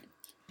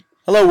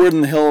Hello, Word on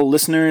the Hill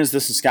listeners.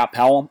 This is Scott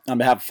Powell. On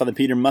behalf of Father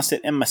Peter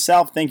Mussett and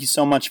myself, thank you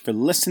so much for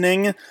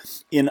listening.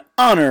 In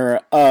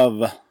honor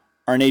of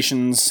our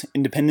nation's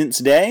Independence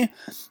Day,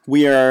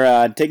 we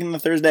are taking the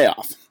Thursday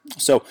off.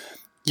 So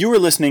you were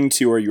listening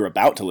to, or you were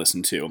about to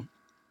listen to,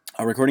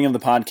 a recording of the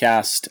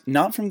podcast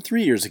not from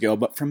 3 years ago,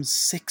 but from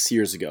 6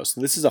 years ago.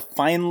 So this is a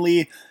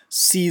finely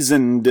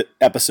seasoned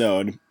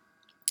episode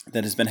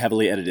that has been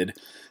heavily edited.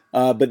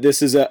 But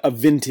this is a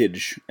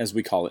vintage, as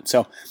we call it.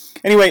 So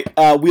anyway,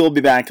 we will be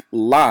back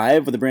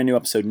live with a brand new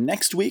episode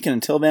next week. And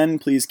until then,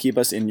 please keep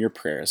us in your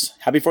prayers.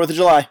 Happy 4th of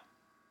July.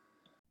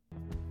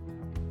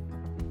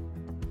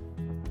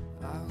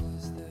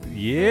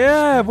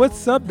 Yeah,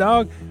 what's up,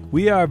 dog?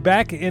 We are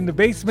back in the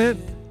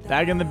basement.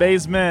 Back in the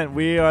basement.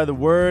 We are the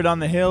Word on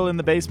the Hill in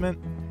the basement.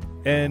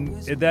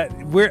 And that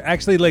we're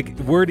actually like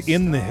Word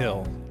in the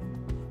Hill.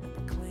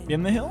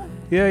 In the hill?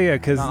 Yeah,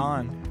 because... Not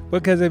on.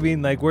 Because I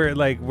mean, we're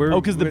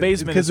because the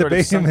basement is sort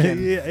of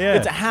sunken. Yeah.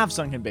 It's a half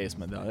sunken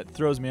basement, though. It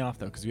throws me off,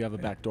 though, because you have a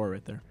back door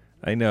right there.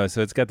 I know,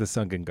 so it's got the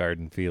sunken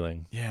garden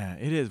feeling. Yeah,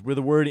 it is. We're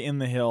the Word in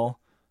the Hill.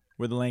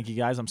 We're the lanky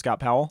guys. I'm Scott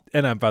Powell.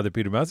 And I'm Father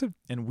Peter Mussett.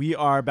 And we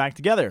are back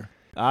together.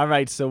 All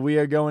right, so we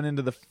are going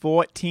into the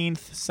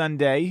 14th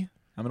Sunday.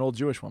 I'm an old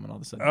Jewish woman all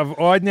of a sudden. Of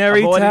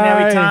ordinary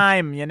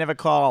time. You never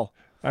call.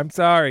 I'm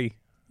sorry.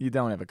 You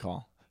don't ever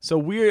call. So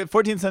we're at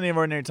 14th Sunday of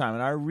Ordinary Time,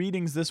 and our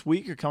readings this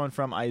week are coming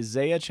from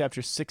Isaiah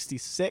chapter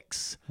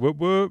 66, whoop,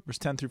 whoop. verse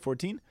 10 through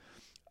 14.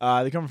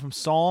 They're coming from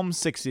Psalm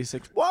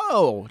 66.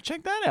 Whoa,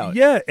 check that out.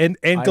 Yeah, and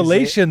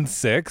Galatians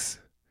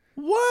 6.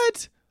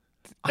 What?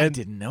 I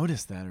didn't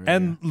notice that already.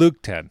 And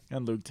Luke 10.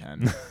 And Luke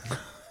 10.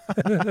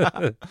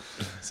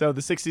 So the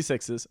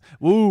 66s.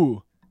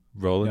 Woo.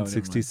 Rolling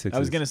 66. I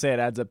was going to say it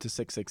adds up to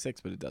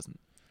 666, but it doesn't.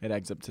 It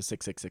adds up to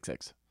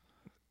 6666.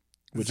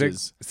 Which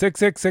is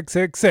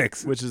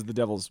 66666, which is the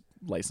devil's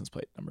license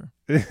plate number.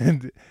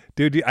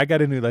 Dude, I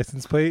got a new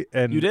license plate,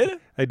 and you did?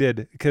 I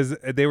did, because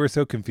they were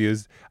so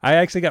confused. I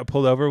actually got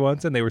pulled over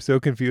once, and they were so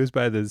confused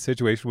by the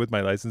situation with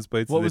my license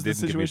plates. What was the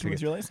situation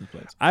with your license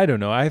plates? I don't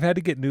know. I've had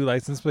to get new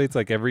license plates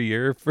like every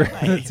year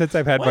since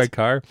I've had my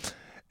car.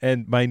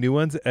 And my new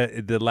ones,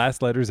 the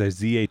last letters are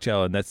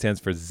ZHL, and that stands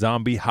for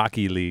Zombie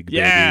Hockey League.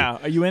 Yeah,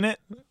 baby. Are you in it?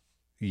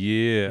 Yeah, Are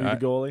you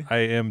the goalie? I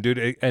am,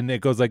 dude. And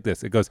it goes like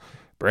this. It goes,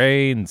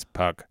 brains,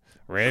 puck.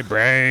 Red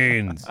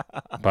brains,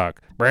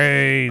 puck.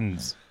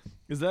 Brains.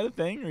 Is that a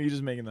thing, or are you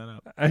just making that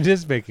up? I'm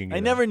just making it I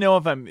up. never know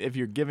if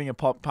you're giving a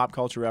pop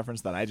culture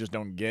reference that I just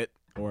don't get,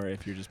 or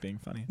if you're just being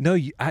funny. No,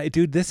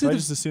 dude, this is... I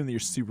just assume that you're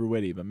super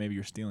witty, but maybe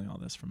you're stealing all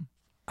this from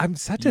I'm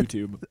such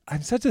YouTube.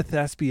 I'm such a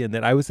thespian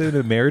that I was in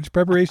a marriage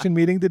preparation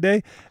meeting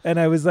today, and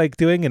I was like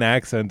doing an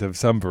accent of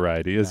some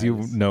variety, as you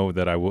know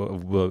that I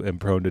am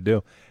prone to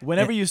do.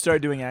 Whenever you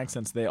start doing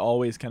accents, they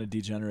always kind of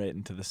degenerate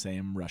into the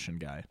same Russian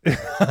guy,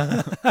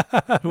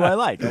 who I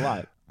like a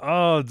lot.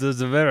 Oh, this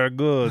is very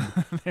good.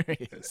 There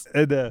he is.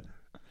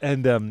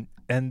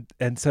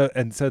 And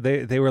so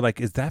they were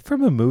like, is that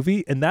from a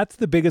movie? And that's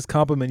the biggest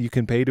compliment you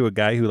can pay to a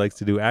guy who likes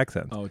to do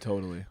accents. Oh,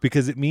 totally.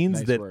 Because it means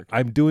Nice that work.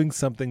 I'm doing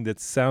something that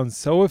sounds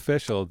so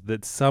official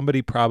that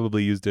somebody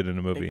probably used it in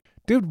a movie.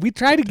 Dude, we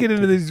tried to get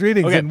into these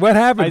readings, Okay. and what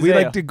happened? Isaiah.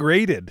 We like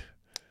degraded.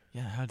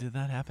 Yeah, how did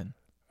that happen?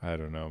 I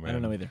don't know, man. I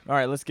don't know either. All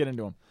right, let's get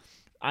into them.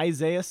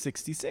 Isaiah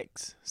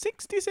 66.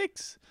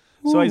 66.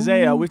 So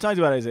Isaiah, we've talked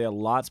about Isaiah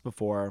lots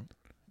before.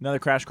 Another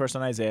crash course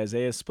on Isaiah.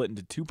 Isaiah is split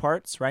into two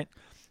parts, right?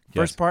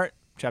 First part,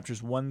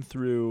 chapters 1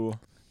 through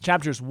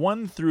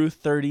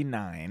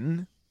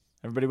 39.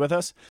 Everybody with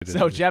us?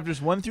 So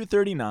chapters 1 through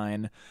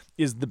 39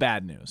 is the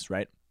bad news,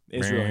 right?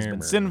 Israel has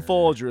been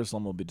sinful.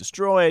 Jerusalem will be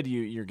destroyed.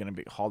 You're going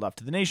to be hauled off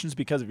to the nations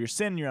because of your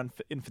sin, your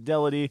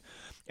infidelity.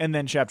 And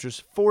then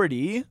chapters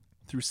 40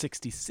 through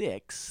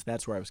 66,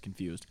 that's where I was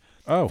confused.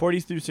 Oh. 40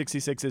 through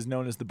 66 is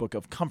known as the book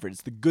of comfort.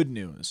 It's the good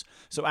news.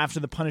 So after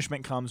the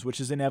punishment comes, which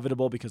is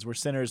inevitable because we're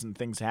sinners and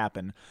things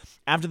happen,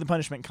 after the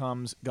punishment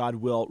comes, God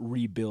will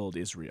rebuild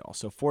Israel.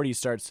 So 40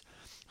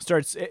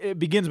 it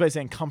begins by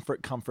saying,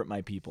 comfort, comfort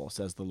my people,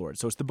 says the Lord.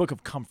 So it's the book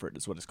of comfort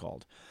is what it's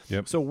called.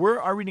 Yep. So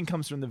our reading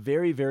comes from the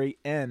very, very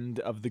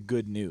end of the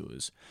good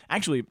news.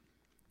 Actually,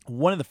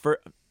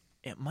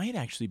 it might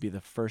actually be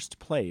the first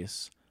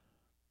place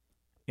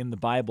in the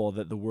Bible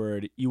that the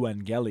word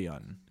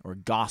evangelion, or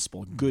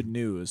gospel, good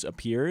news,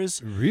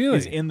 appears. Really?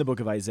 Is in the book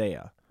of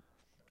Isaiah.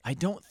 I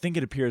don't think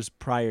it appears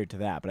prior to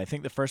that, but I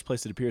think the first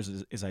place it appears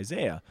is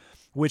Isaiah,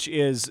 which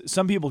is,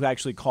 some people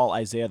actually call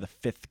Isaiah the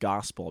fifth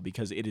gospel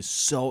because it is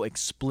so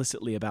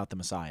explicitly about the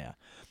Messiah.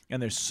 And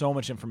there's so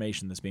much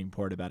information that's being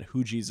poured about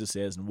who Jesus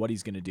is and what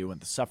he's going to do and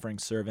the suffering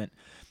servant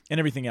and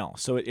everything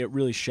else. So it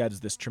really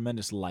sheds this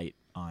tremendous light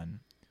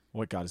on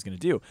what God is going to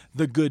do.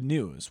 The good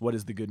news. What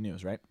is the good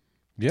news, right?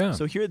 Yeah.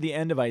 So here at the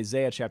end of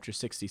Isaiah chapter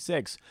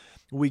 66,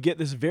 we get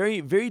this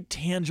very, very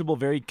tangible,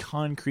 very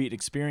concrete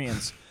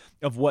experience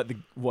of what.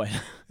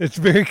 It's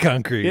very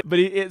concrete. But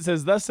it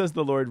says, "Thus says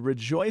the Lord,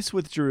 rejoice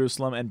with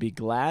Jerusalem and be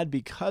glad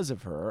because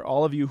of her.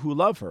 All of you who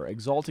love her,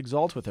 exalt,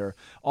 exalt with her.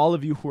 All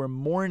of you who are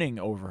mourning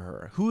over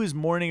her." Who is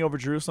mourning over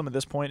Jerusalem at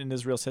this point in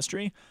Israel's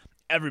history?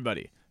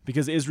 Everybody.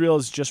 because Israel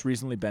has just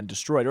recently been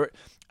destroyed. Or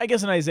I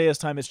guess in Isaiah's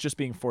time, it's just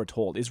being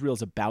foretold.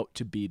 Jerusalem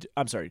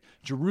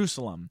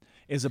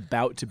is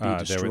about to be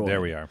destroyed.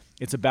 There we are.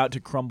 It's about to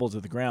crumble to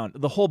the ground.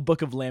 The whole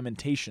book of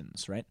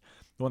Lamentations, right?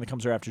 The one that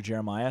comes right after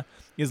Jeremiah,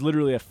 is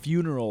literally a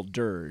funeral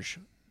dirge.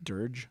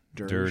 Dirge.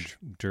 It's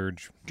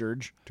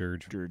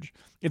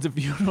a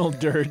funeral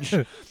dirge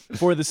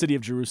for the city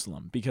of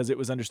Jerusalem because it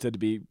was understood to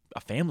be a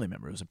family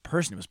member. It was a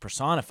person. It was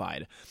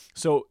personified.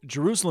 So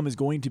Jerusalem is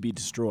going to be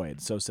destroyed,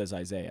 so says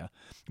Isaiah.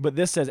 But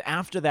this says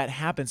after that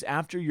happens,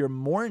 after your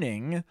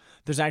mourning,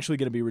 there's actually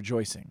going to be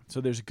rejoicing.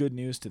 So there's good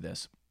news to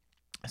this.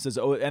 It says,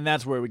 and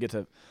that's where we get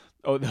to,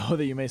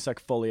 that you may suck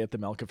fully at the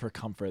milk of her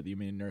comfort, that you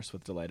may nurse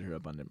with delight her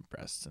abundant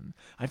breasts. And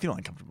I feel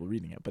uncomfortable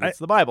reading it, but it's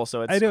the Bible,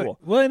 so it's cool.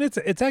 Well, and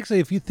it's actually,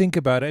 if you think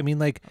about it, I mean,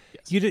 like,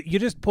 yes. you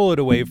just pull it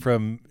away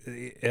from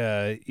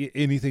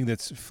anything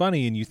that's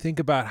funny, and you think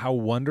about how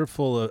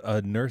wonderful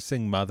a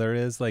nursing mother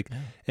is, like,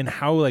 and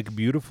how, like,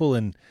 beautiful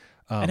and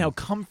how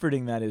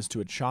comforting that is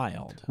to a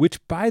child. Which,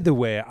 by the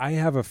way, I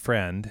have a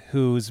friend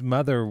whose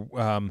mother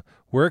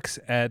works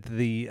at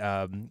the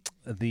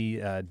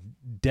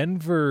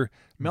Denver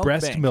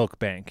Milk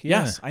Bank.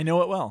 Yeah. Yes, I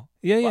know it well.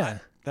 Yeah, well, yeah.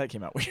 That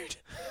came out weird.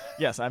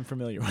 Yes, I'm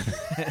familiar with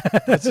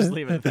it. Let's just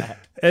leave it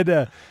at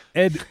that.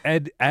 And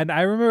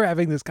I remember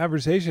having this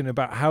conversation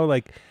about how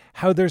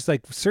there's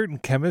like certain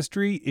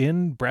chemistry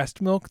in breast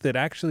milk that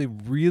actually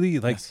really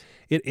like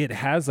it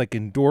has like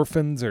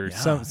endorphins or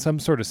some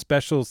sort of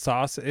special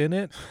sauce in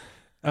it.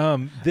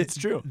 That's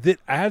true. That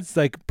adds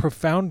like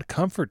profound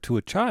comfort to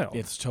a child.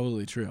 It's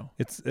totally true.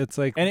 It's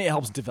like, and it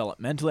helps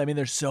developmentally. I mean,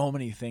 there's so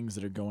many things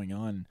that are going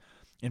on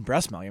in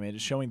breast milk. I mean,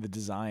 it's showing the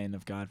design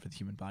of God for the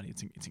human body.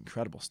 It's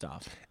incredible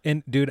stuff.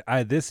 And dude,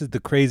 this is the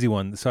crazy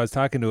one. So I was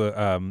talking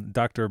to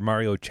Dr.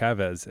 Mario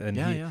Chavez,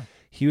 and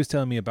he was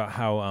telling me about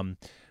how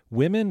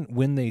women,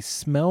 when they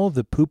smell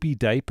the poopy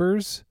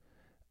diapers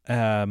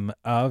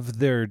of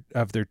their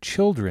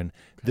children,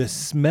 the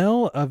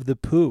smell of the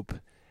poop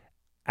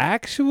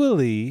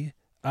actually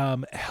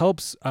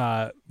helps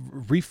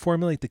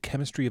reformulate the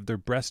chemistry of their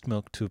breast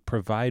milk to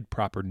provide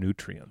proper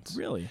nutrients.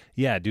 Really?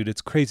 Yeah, dude,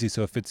 it's crazy.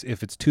 So if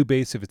it's too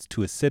base, if it's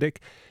too acidic,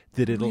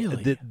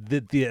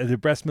 the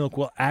breast milk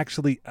will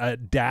actually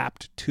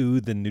adapt to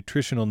the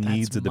nutritional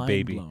needs of the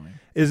baby.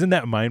 Isn't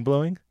that mind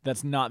blowing?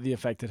 That's not the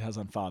effect it has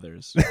on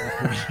fathers.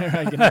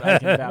 I can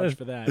vouch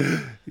for that.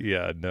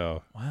 Yeah,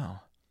 no.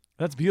 Wow,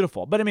 that's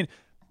beautiful. But I mean,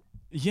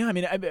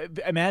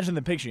 imagine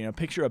the picture.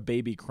 Picture a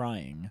baby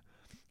crying.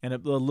 And a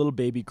little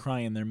baby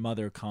crying, their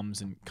mother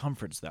comes and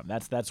comforts them.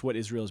 That's what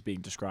Israel is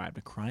being described,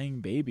 a crying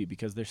baby,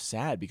 because they're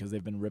sad because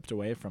they've been ripped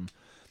away from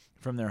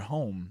their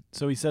home.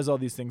 So he says all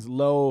these things.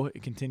 Lo,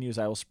 it continues,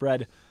 I will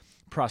spread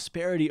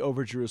prosperity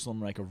over Jerusalem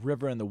like a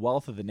river, and the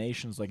wealth of the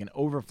nations like an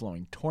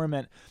overflowing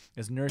torrent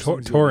as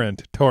nursing.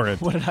 Torrent.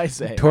 What did I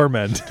say?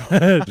 Torment.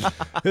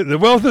 The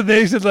wealth of the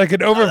nations like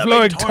an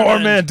overflowing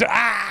torment.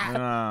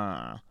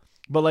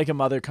 But like a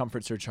mother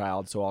comforts her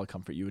child, so I'll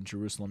comfort you. In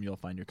Jerusalem you'll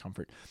find your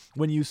comfort.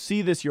 When you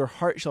see this, your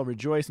heart shall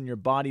rejoice, and your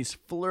bodies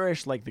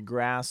flourish like the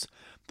grass.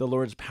 The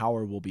Lord's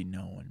power will be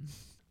known.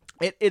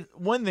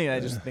 One thing I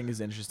just think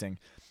is interesting.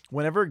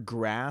 Whenever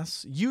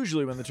grass,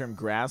 usually when the term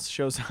grass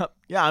shows up,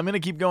 I'm going to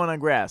keep going on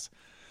grass.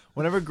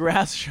 Whenever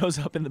grass shows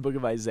up in the book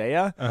of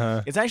Isaiah,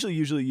 it's actually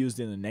usually used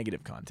in a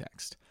negative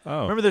context.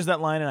 Oh. Remember there's that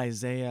line in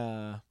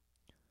Isaiah,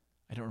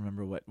 I don't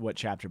remember what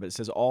chapter, but it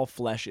says all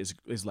flesh is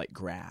like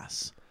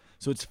grass.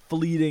 So it's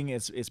fleeting,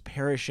 it's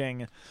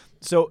perishing.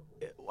 So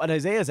what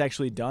Isaiah has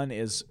actually done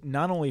is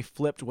not only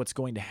flipped what's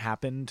going to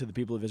happen to the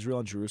people of Israel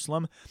and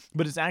Jerusalem,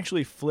 but it's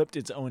actually flipped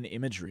its own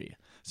imagery.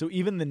 So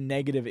even the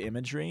negative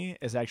imagery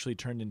is actually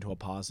turned into a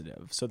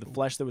positive. So the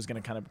flesh that was going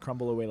to kind of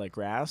crumble away like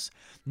grass,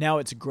 now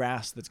it's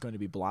grass that's going to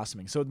be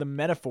blossoming. So the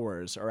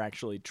metaphors are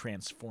actually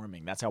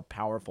transforming. That's how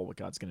powerful what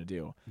God's going to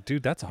do.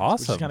 Dude, that's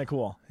awesome. Which is kind of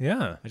cool.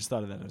 Yeah. I just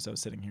thought of that as I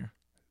was sitting here.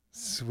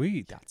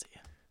 Sweet. That's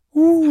it.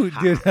 Ooh,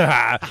 dude.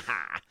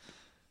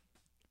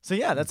 So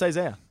yeah, that's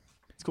Isaiah.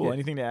 It's cool. Yeah.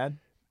 Anything to add?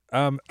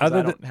 Other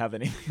I don't have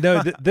anything.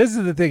 No, this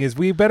is the thing: is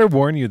we better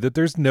warn you that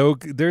there's no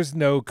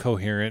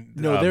coherent.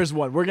 No, there's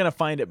one. We're gonna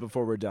find it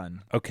before we're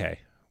done. Okay,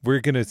 we're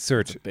gonna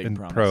search and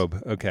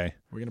probe. Okay,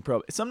 we're gonna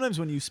probe. Sometimes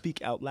when you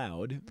speak out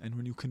loud and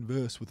when you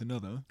converse with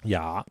another,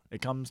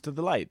 it comes to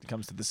the light. It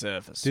comes to the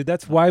surface. Dude,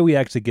 that's why we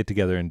actually get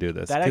together and do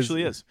this. That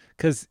actually is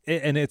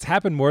and it's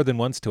happened more than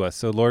once to us.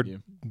 So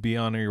Lord, be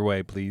on your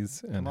way,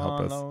 please, and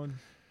help us. Lord.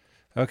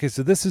 Okay,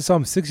 so this is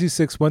Psalm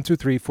 66, 1 through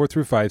 3, 4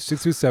 through 5,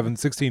 6 through 7,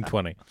 16,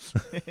 20.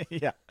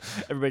 Yeah.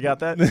 Everybody got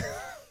that?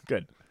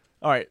 Good.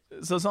 All right.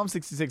 So Psalm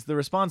 66, the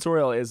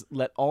responsorial is,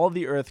 let all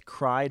the earth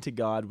cry to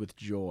God with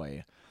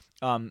joy.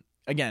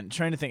 Again,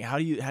 trying to think, how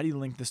do you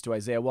link this to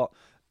Isaiah? Well,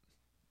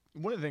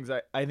 one of the things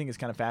I think is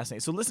kind of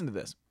fascinating. So listen to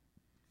this.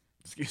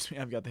 Excuse me,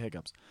 I've got the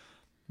hiccups.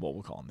 Well,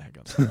 we'll call them the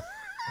hiccups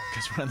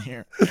because we're on the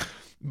air.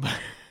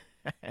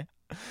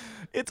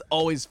 It's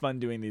always fun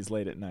doing these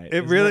late at night.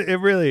 It really I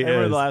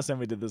remember is. the last time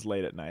we did this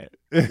late at night.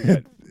 We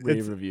got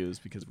rave reviews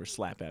because we're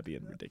slap happy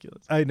and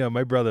ridiculous. I know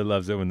my brother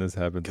loves it when this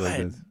happens like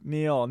Good. this.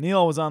 Neil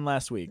was on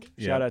last week.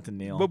 Shout out to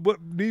Neil,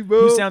 Who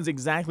who sounds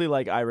exactly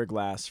like Ira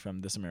Glass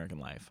from This American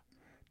Life.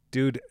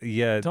 Dude,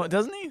 yeah.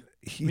 Doesn't he?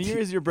 I mean,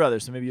 you're your brother,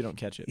 so maybe you don't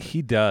catch it.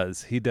 He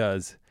does.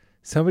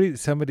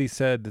 Somebody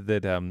said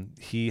that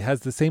he has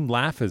the same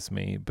laugh as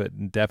me,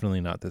 but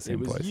definitely not the same It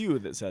was voice. you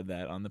that said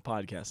that on the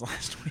podcast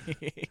last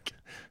week.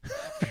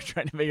 We're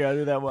trying to figure out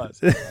who that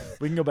was.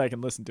 We can go back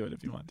and listen to it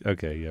if you want to.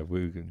 Okay, yeah,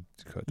 we can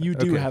quote that. You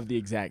do Okay. have the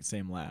exact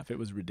same laugh. It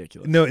was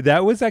ridiculous. No,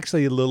 that was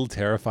actually a little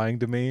terrifying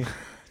to me.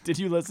 Did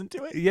you listen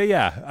to it?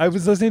 Yeah. I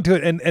was listening to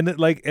it and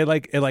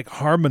it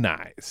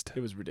harmonized.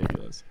 It was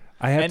ridiculous.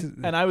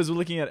 And I was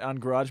looking at on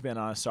GarageBand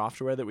on a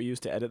software that we use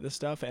to edit this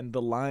stuff, and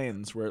the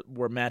lines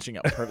were matching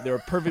up. They were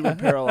perfectly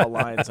parallel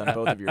lines on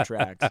both of your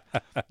tracks.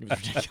 It was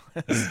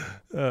ridiculous.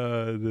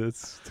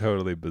 That's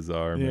totally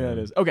bizarre, man. Yeah, it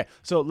is. Okay,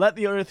 so let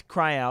the earth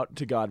cry out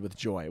to God with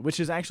joy,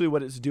 which is actually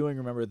what it's doing,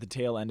 remember, at the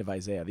tail end of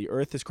Isaiah. The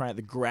earth is crying out,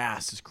 the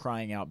grass is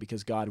crying out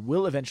because God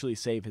will eventually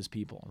save his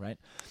people, right?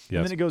 Yes.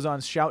 And then it goes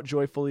on, shout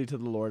joyfully to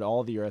the Lord,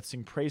 all the earth,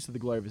 sing praise to the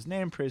glory of his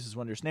name, praise his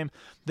wondrous name.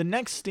 The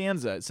next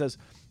stanza, it says,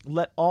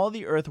 let all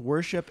the earth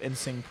worship and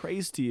sing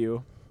praise to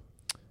you.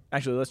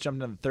 Actually, let's jump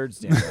into the third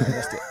stanza. I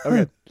missed it.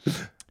 Okay.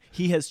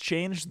 He has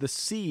changed the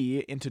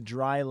sea into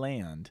dry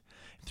land.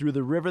 Through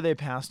the river they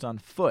passed on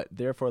foot.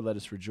 Therefore, let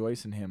us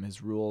rejoice in him.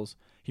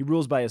 He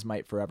rules by his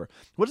might forever.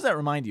 What does that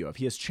remind you of?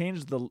 He has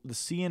changed the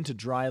sea into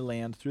dry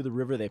land. Through the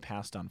river they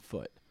passed on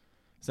foot.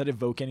 Does that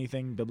evoke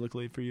anything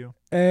biblically for you?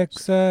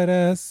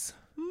 Exodus.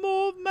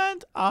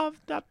 Movement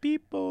of the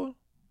people.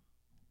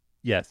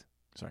 Yes.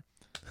 Sorry.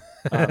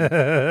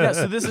 Yeah,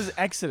 so this is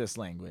Exodus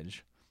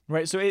language,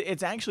 right? So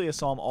it's actually a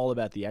psalm all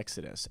about the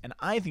Exodus. And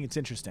I think it's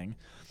interesting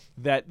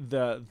that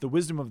the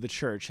wisdom of the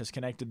church has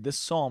connected this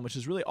psalm, which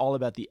is really all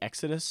about the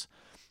Exodus,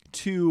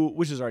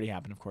 which has already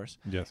happened, of course.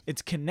 Yes.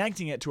 It's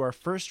connecting it to our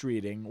first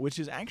reading, which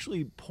is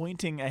actually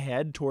pointing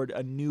ahead toward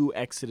a new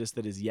Exodus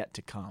that is yet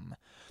to come,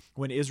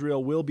 when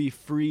Israel will be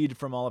freed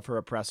from all of her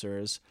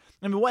oppressors.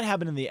 I mean, what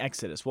happened in the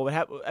Exodus?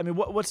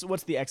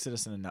 What's the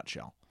Exodus in a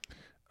nutshell?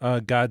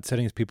 God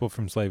setting his people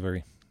from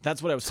slavery.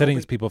 That's what I was setting hoping,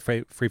 his people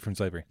free from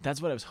slavery.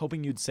 That's what I was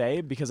hoping you'd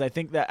say, because I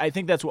think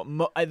that's what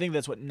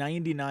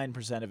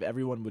 99% of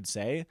everyone would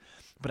say,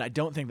 but I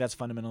don't think that's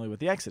fundamentally what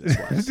the Exodus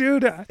was.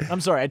 Dude,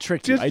 I'm sorry, I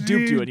tricked you. I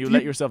duped you, and you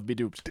let yourself be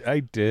duped. I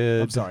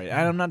did. I'm sorry.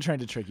 I'm not trying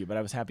to trick you, but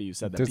I was happy you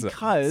said that. There's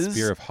because a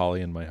spear of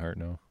holly in my heart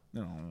now.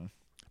 No,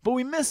 but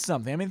we missed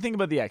something. I mean, think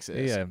about the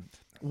Exodus. Yeah.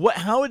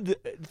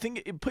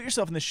 Put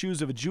yourself in the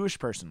shoes of a Jewish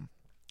person.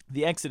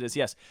 The Exodus,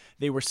 yes,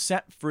 they were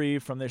set free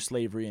from their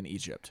slavery in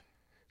Egypt.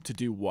 To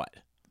do what?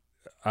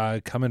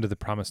 Come into the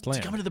promised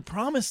land. To come into the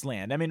promised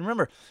land. I mean,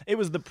 remember, it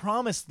was the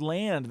promised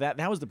land.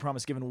 That was the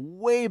promise given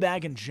way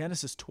back in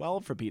Genesis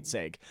 12, for Pete's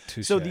sake.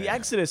 Touché. So the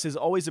Exodus is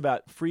always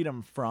about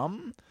freedom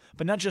from,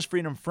 but not just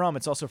freedom from,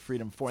 it's also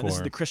freedom for. And this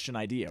is the Christian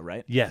idea,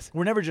 right? Yes.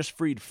 We're never just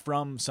freed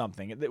from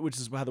something, which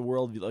is how the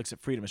world looks at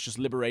freedom. It's just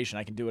liberation.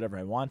 I can do whatever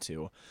I want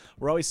to.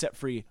 We're always set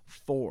free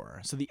for.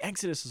 So the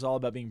Exodus is all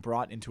about being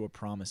brought into a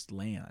promised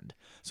land.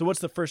 So what's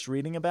the first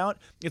reading about?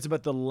 It's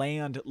about the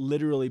land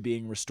literally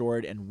being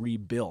restored and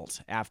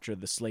rebuilt after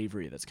the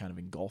slavery that's kind of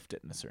engulfed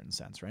it in a certain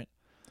sense, right?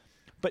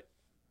 But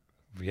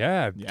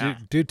yeah.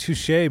 Dude,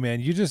 touche,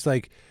 man. You just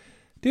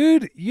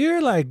dude,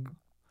 you're like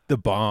the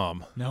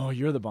bomb. No,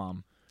 you're the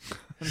bomb.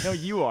 No,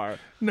 you are.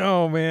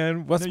 No,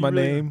 man. What's my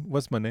name?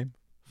 What's my name?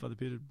 Father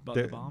Peter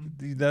the bomb?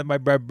 That my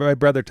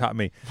brother taught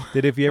me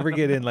that if you ever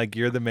get in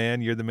you're the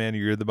man, or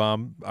you're the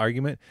bomb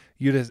argument,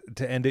 you just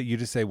to end it, you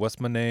just say, "What's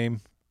my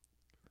name?"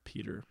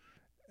 Peter.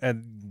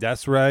 And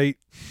that's right.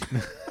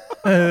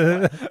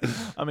 I'm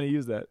going to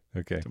use that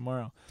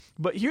tomorrow.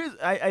 But here's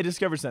I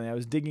discovered something. I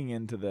was digging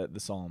into the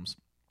Psalms,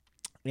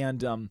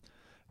 and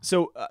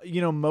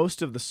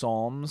most of the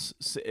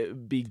Psalms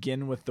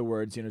begin with the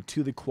words,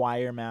 to the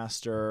choir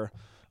master,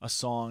 a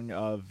song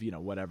of,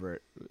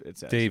 whatever it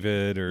says.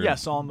 David or...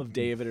 Psalm of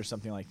David or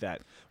something like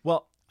that.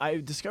 Well, I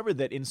discovered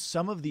that in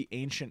some of the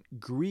ancient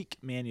Greek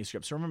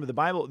manuscripts, so remember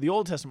the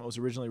Old Testament was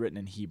originally written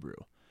in Hebrew.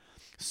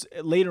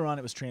 Later on,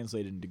 it was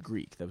translated into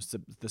Greek. That was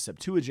the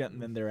Septuagint,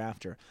 and then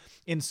thereafter.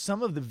 In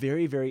some of the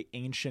very, very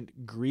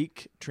ancient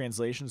Greek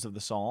translations of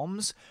the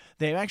Psalms,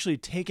 they've actually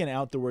taken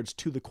out the words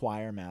 "to the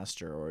choir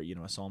master" or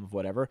a psalm of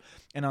whatever.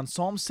 And on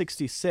Psalm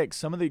 66,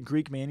 some of the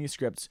Greek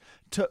manuscripts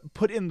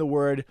put in the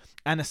word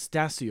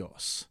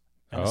Anastasios,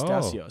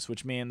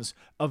 which means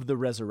of the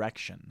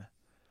resurrection.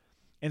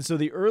 And so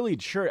the early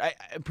church,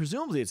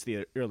 presumably it's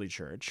the early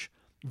church,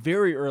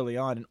 very early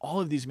on, in all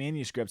of these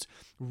manuscripts,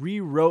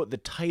 rewrote the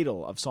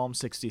title of Psalm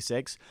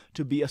 66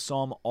 to be a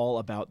psalm all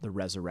about the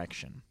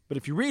resurrection. But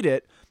if you read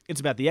it, it's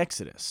about the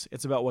Exodus.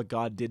 It's about what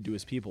God did to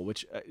his people,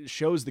 which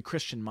shows the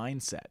Christian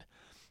mindset.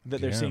 That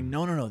they're saying,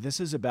 no, this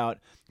is about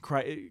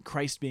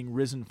Christ being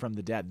risen from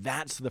the dead.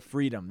 That's the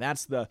freedom.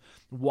 That's the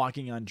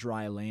walking on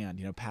dry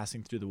land,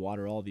 passing through the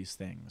water, all these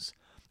things.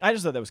 I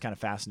just thought that was kind of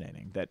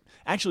fascinating that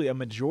actually a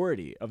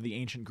majority of the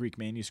ancient Greek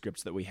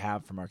manuscripts that we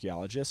have from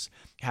archaeologists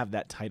have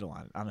that title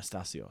on it,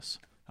 Anastasios,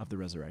 of the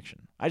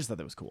resurrection. I just thought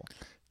that was cool.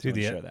 Dude,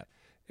 share that.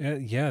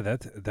 Yeah,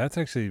 that's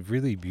actually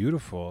really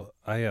beautiful.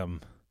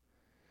 I'm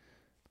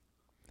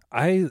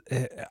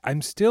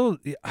still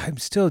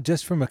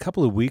just from a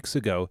couple of weeks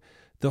ago,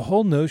 the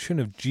whole notion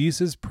of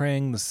Jesus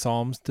praying the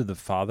Psalms to the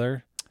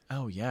Father.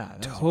 Oh yeah,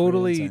 it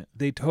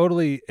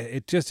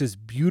just is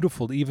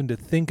beautiful even to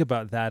think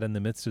about that in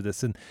the midst of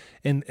this, and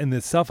the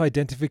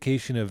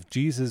self-identification of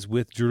Jesus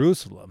with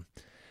Jerusalem.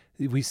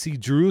 We see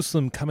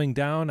Jerusalem coming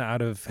down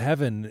out of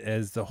heaven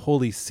as the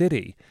holy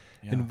city,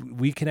 and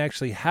we can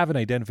actually have an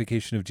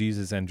identification of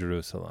Jesus and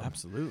Jerusalem.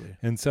 Absolutely.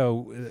 And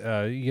so,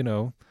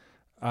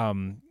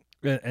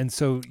 and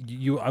so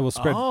I will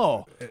spread.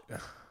 Oh,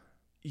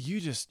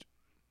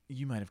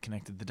 you might have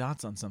connected the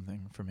dots on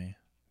something for me.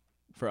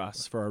 For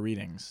us, for our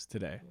readings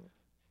today.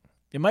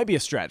 It might be a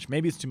stretch.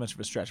 Maybe it's too much of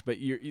a stretch, but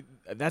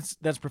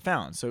that's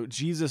profound. So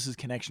Jesus'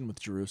 connection with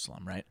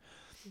Jerusalem, right?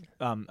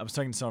 I was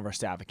talking to some of our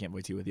staff. I can't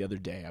wait to you the other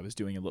day. I was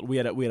doing a little. We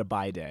had a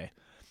bi day,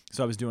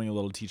 so I was doing a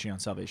little teaching on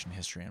salvation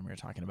history, and we were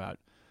talking about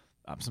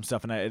some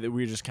stuff, and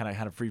we were just kind of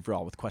had a free for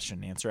all with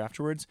question and answer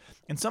afterwards.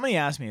 And somebody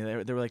asked me,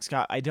 they were like,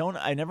 Scott, I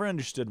never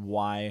understood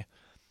why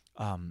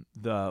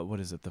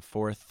the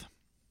fourth.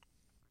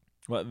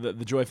 Well,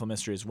 the joyful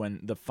mysteries,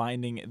 when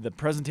the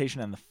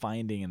presentation and the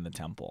finding in the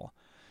temple,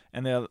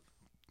 and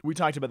we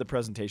talked about the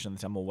presentation in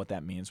the temple, what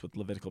that means with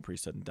Levitical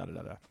priesthood and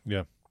da-da-da-da.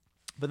 Yeah.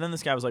 But then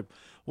this guy was like,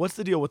 what's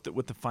the deal with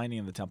the finding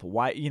in the temple?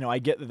 Why, I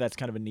get that that's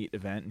kind of a neat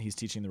event and he's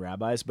teaching the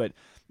rabbis, but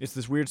it's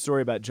this weird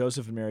story about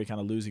Joseph and Mary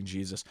kind of losing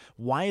Jesus.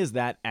 Why is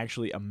that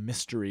actually a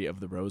mystery of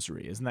the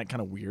rosary? Isn't that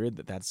kind of weird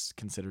that that's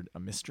considered a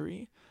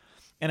mystery?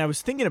 And I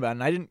was thinking about it,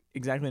 and I didn't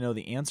exactly know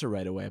the answer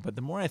right away, but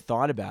the more I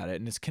thought about it,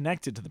 and it's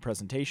connected to the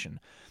presentation,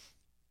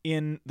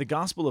 in the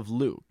Gospel of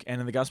Luke, and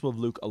in the Gospel of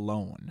Luke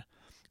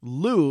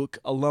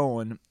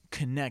alone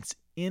connects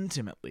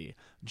intimately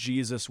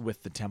Jesus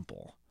with the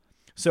temple.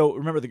 So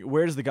remember,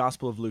 where does the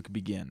Gospel of Luke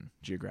begin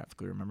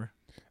geographically, remember?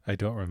 I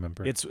don't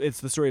remember. It's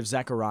the story of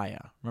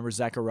Zechariah. Remember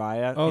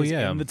Zechariah is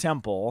in the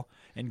temple,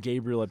 and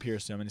Gabriel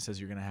appears to him, and he says,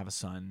 you're going to have a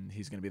son.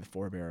 He's going to be the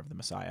forebearer of the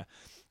Messiah.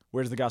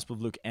 Where does the Gospel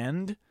of Luke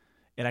end?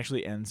 It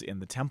actually ends in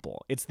the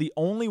temple. It's the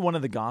only one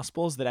of the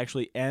Gospels that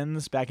actually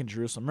ends back in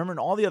Jerusalem. Remember, in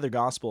all the other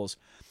Gospels,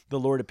 the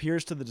Lord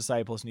appears to the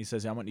disciples and he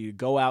says, I want you to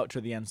go out to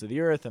the ends of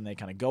the earth, and they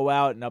kind of go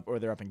out and up, or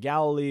they're up in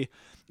Galilee.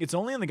 It's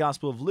only in the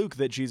Gospel of Luke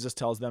that Jesus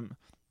tells them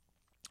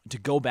to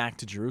go back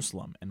to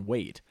Jerusalem and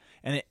wait.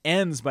 And it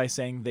ends by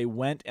saying they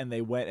went and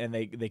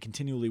they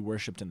continually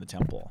worshipped in the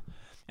temple.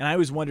 And I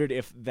always wondered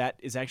if that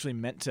is actually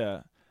meant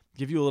to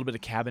give you a little bit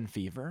of cabin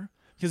fever.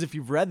 Because if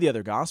you've read the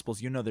other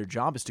Gospels, their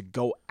job is to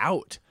go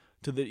out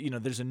to the,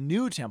 there's a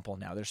new temple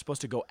now. They're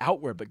supposed to go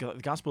outward, but the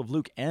Gospel of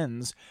Luke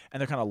ends and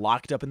they're kind of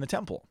locked up in the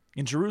temple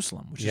in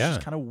Jerusalem, which is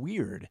just kind of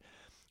weird.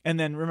 And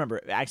then remember,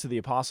 Acts of the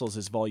Apostles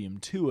is volume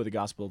 2 of the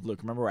Gospel of Luke.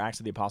 Remember where Acts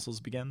of the Apostles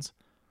begins?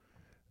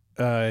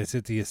 Is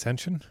it the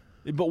Ascension?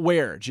 But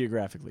where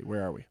geographically?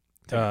 Where are we?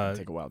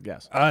 Take a wild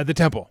guess. The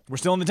temple. We're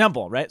still in the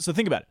temple, right? So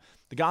think about it.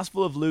 The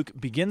Gospel of Luke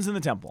begins in the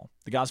temple.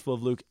 The Gospel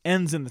of Luke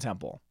ends in the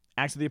temple.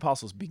 Acts of the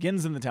Apostles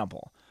begins in the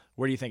temple.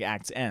 Where do you think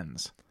Acts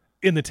ends?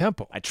 In the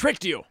temple. I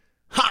tricked you.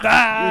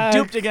 Ha!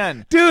 You're duped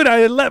again. Dude,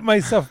 I let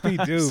myself be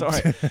duped.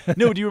 Sorry.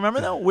 No, do you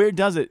remember, though? Where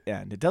does it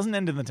end? It doesn't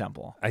end in the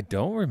temple. I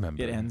don't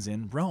remember. It ends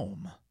in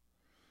Rome.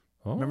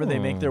 Oh. Remember, they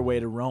make their way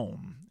to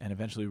Rome, and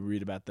eventually we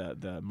read about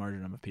the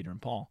martyrdom of Peter and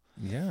Paul.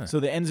 Yeah. So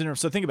the ends in Rome.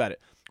 So think about it.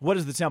 What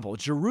is the temple?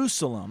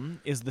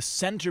 Jerusalem is the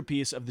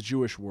centerpiece of the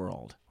Jewish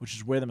world, which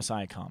is where the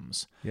Messiah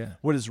comes. Yeah.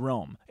 What is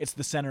Rome? It's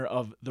the center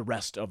of the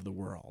rest of the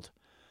world.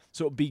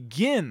 So it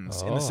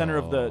begins in the center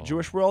of the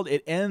Jewish world.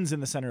 It ends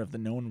in the center of the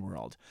known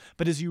world.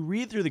 But as you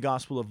read through the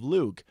Gospel of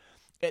Luke,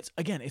 it's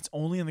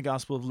only in the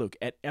Gospel of Luke.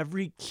 At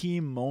every key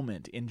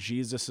moment in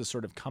Jesus'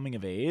 sort of coming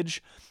of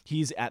age,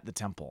 he's at the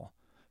temple.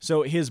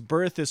 So his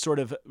birth is sort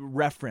of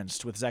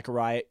referenced with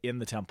Zechariah in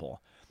the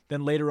temple.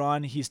 Then later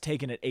on, he's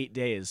taken at 8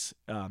 days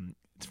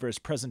for his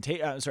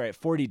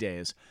 40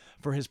 days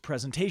for his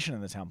presentation in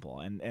the temple.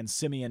 And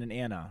Simeon and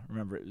Anna,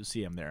 remember,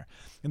 see him there.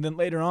 And then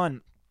later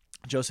on,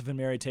 Joseph and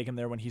Mary take him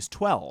there when he's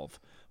 12.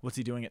 What's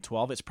he doing at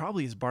 12? It's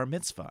probably his bar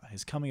mitzvah,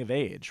 his coming of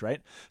age,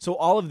 right? So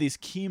all of these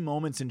key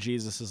moments in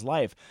Jesus'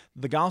 life,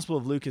 the Gospel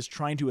of Luke is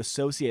trying to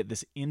associate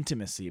this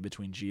intimacy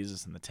between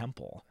Jesus and the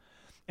temple.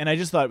 And I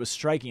just thought it was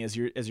striking as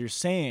you're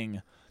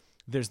saying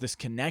there's this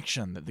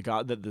connection that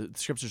the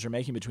scriptures are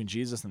making between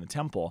Jesus and the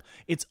temple.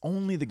 It's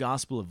only the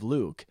Gospel of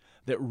Luke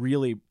that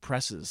really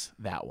presses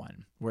that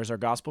one. Where's our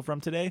gospel from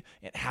today?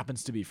 It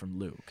happens to be from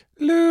Luke.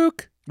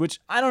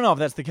 Which I don't know if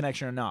that's the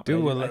connection or not,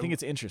 but I think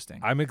it's interesting.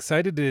 I'm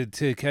excited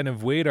to kind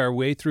of wade our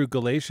way through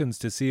Galatians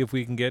to see if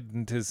we can get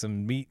into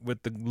some meat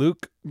with the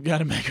Luke. Got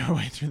to make our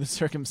way through the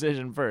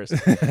circumcision first.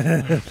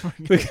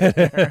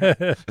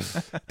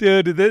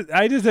 Dude,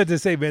 I just had to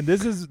say, man,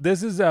 this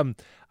is I'm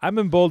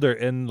in Boulder,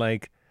 and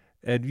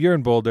you're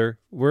in Boulder.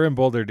 We're in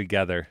Boulder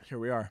together. Here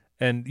we are.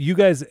 And you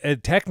guys,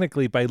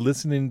 technically, by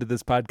listening to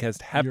this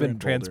podcast, have You're been in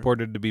Boulder.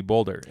 transported to be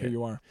Boulder. Here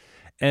you are.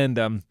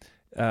 And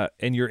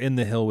you're in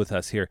the hill with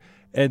us here.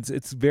 And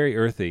it's very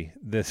earthy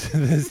this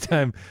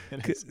time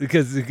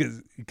because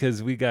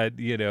we got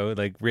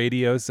like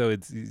radio, so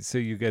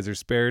you guys are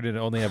spared and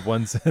only have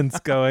one sense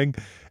going,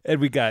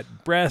 and we got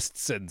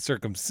breasts and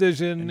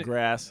circumcision and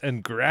grass.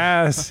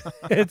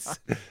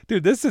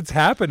 It's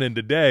happening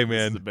today, man.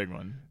 This is a big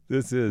one.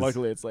 This is.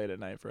 Luckily, it's late at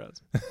night for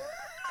us.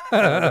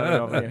 I don't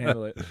know if I can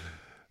handle it.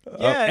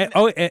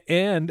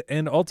 Yeah.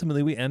 And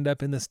ultimately we end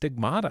up in the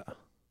stigmata.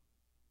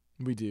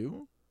 We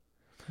do.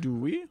 Do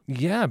we?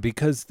 Yeah,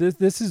 because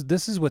this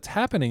is what's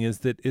happening is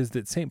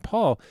that St.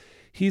 Paul,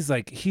 he's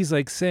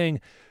like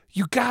saying,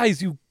 you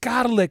guys, you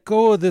gotta let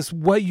go of this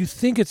what you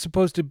think it's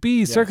supposed to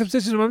be. Yes.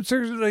 Circumcision.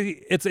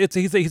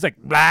 He's like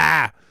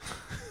blah.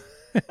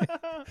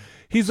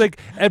 He's like,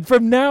 and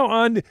from now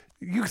on,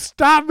 you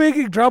stop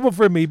making trouble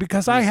for me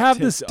because I have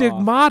the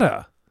stigmata.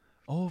 Off.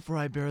 Oh, for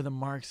I bear the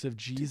marks of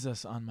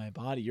Jesus on my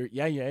body.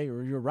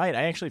 You're right.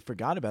 I actually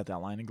forgot about that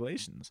line in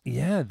Galatians.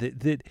 Yeah,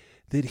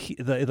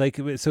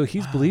 so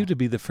he's believed to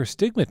be the first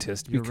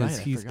stigmatist because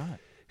he's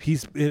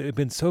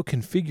been so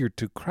configured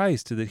to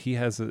Christ that he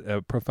has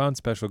a profound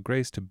special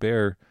grace to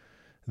bear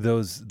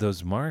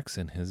those marks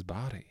in his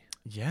body.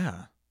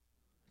 Yeah,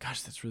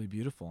 gosh, that's really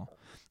beautiful.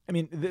 I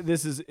mean,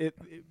 this is it.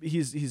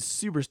 He's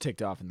super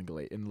ticked off in the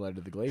letter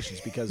to the Galatians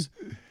because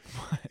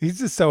he's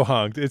just so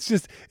honked. It's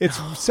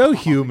so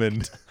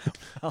human.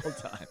 Well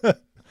done.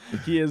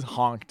 He is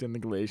honked in the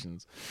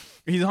Galatians.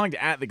 He's honked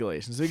at the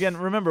Galatians. So again,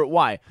 remember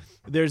why?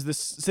 There's this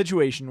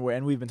situation where,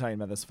 and we've been talking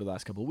about this for the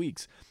last couple of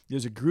weeks.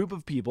 There's a group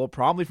of people,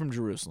 probably from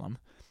Jerusalem,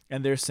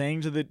 and they're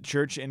saying to the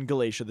church in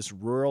Galatia, this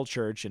rural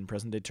church in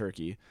present-day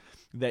Turkey,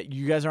 that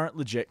you guys aren't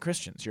legit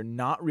Christians. You're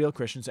not real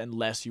Christians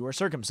unless you are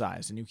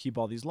circumcised and you keep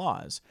all these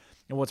laws.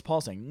 And what's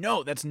Paul saying?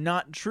 No, that's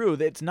not true.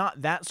 It's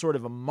not that sort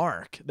of a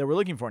mark that we're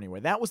looking for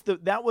anywhere. That was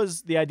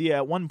the idea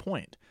at one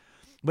point.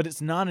 But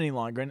it's not any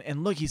longer.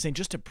 And look, he's saying,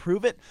 just to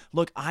prove it,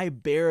 look, I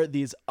bear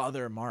these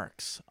other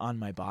marks on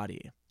my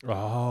body.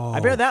 Oh. I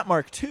bear that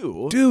mark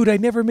too. Dude, I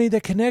never made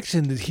that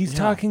connection. He's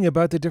talking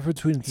about the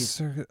difference between...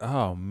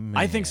 Oh, man.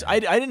 I think so. I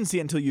didn't see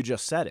it until you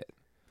just said it.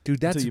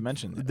 Dude, until you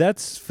mentioned it.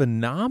 That's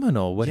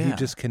phenomenal what he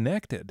just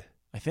connected.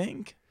 I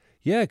think.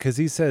 Yeah, because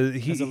he says...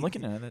 As I'm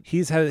looking at it. He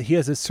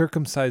has a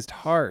circumcised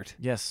heart.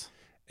 Yes.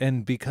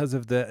 And because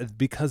of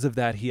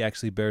that, he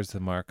actually bears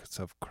the marks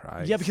of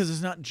Christ. Yeah, because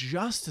it's not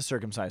just a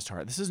circumcised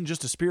heart. This isn't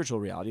just a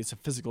spiritual reality. It's a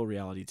physical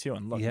reality, too.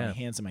 And look, my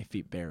hands and my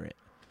feet bear it,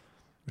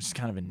 which is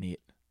kind of a neat.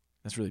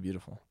 That's really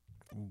beautiful.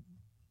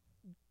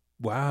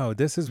 Wow,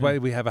 this is why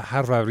we have a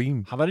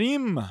Havarim.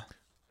 Havarim.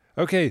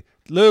 Okay,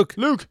 Luke.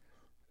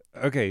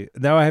 Okay,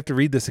 now I have to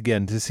read this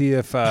again to see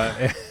if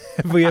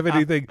if we have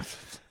anything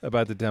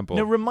about the temple.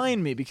 Now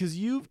remind me, because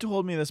you've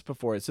told me this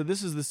before. So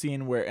this is the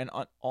scene where, and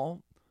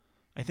all,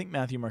 I think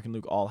Matthew, Mark, and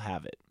Luke all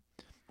have it,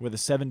 where the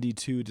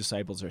 72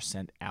 disciples are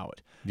sent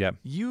out. Yeah.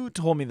 You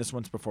told me this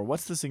once before.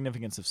 What's the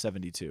significance of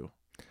 72?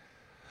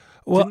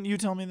 Well, didn't you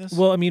tell me this?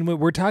 Well, I mean,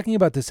 we're talking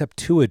about the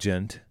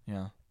Septuagint.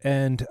 Yeah.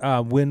 And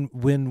when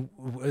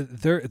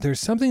there's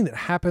something that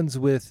happens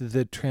with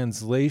the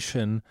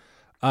translation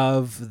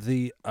of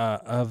the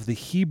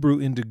Hebrew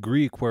into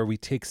Greek, where we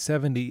take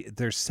 70.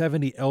 There's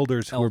 70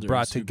 elders who are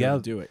brought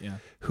together. Do it, yeah.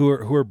 Who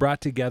are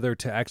brought together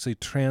to actually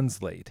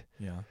translate.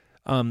 Yeah.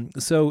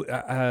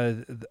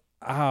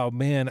 Oh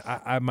man,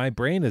 my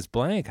brain is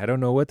blank. I don't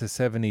know what the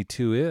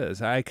 72 is.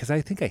 Because I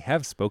think I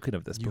have spoken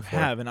of this before.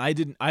 You have, and I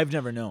didn't. I've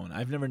never known.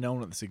 I've never known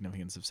what the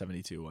significance of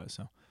 72 was.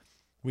 So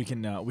we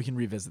can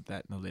revisit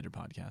that in a later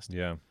podcast.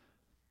 Yeah.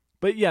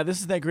 But yeah, this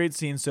is that great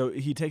scene. So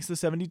he takes the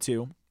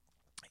 72,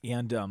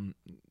 and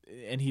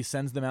he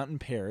sends them out in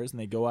pairs, and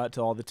they go out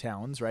to all the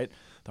towns. Right,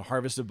 the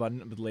harvest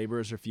abundant, but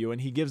laborers are few,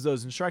 and he gives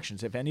those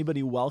instructions. If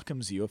anybody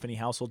welcomes you, if any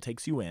household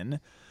takes you in,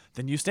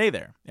 then you stay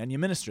there and you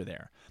minister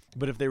there.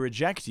 But if they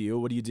reject you,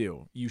 what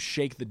do? You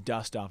shake the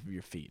dust off of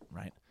your feet,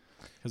 right?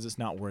 Because it's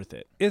not worth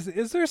it.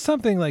 Is there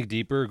something like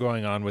deeper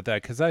going on with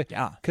that? Because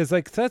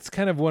like that's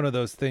kind of one of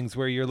those things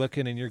where you're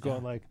looking and you're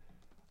going like,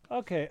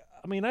 okay,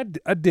 I mean, I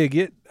dig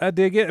it.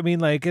 I mean,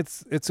 like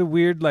it's a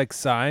weird like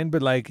sign,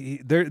 but like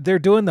they're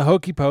doing the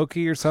hokey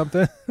pokey or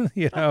something,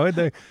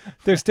 and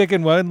they're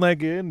sticking one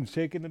leg in and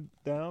shaking it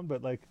down,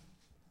 but like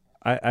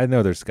I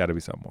know there's got to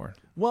be some more.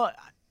 Well,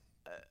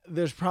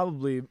 there's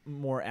probably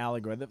more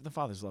allegory. The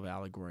fathers love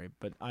allegory,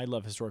 but I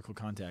love historical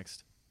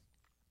context.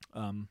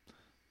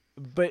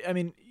 But I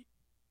mean,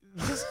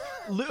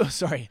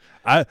 sorry.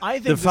 I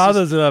think the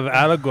fathers love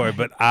allegory,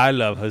 but I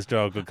love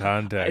historical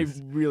context.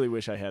 I really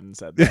wish I hadn't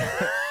said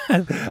that.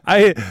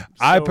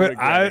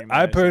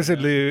 I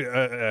personally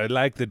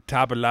like the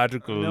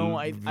topological. No,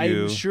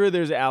 I'm sure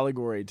there's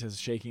allegory to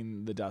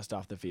shaking the dust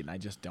off the feet, and I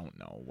just don't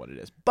know what it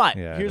is. But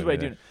here's what I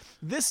do.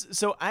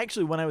 So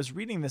actually, when I was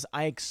reading this,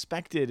 I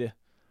expected.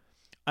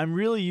 I'm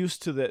really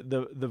used to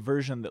the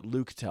version that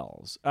Luke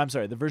tells. I'm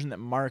sorry, the version that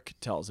Mark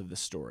tells of this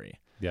story.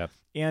 Yeah.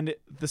 And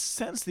it's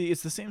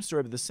the same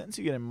story, but the sense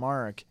you get in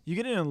Mark, you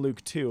get it in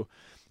Luke too.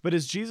 But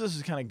as Jesus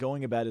is kind of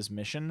going about his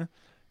mission,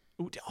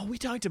 we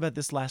talked about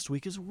this last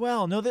week as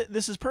well. No,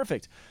 this is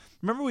perfect.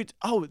 Remember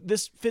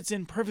this fits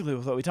in perfectly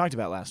with what we talked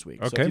about last week.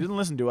 So if you didn't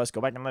listen to us,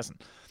 go back and listen.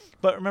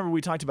 But remember, we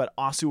talked about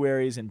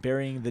ossuaries and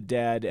burying the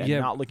dead and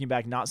not looking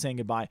back, not saying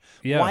goodbye.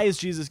 Yeah. Why is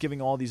Jesus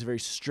giving all these very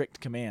strict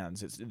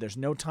commands? There's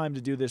no time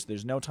to do this.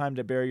 There's no time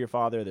to bury your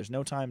father. There's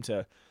no time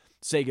to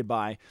say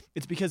goodbye.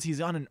 It's because he's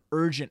on an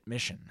urgent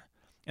mission.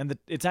 And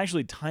it's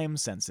actually time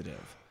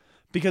sensitive.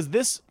 Because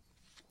this,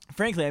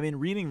 frankly, I mean,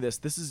 reading this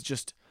is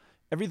just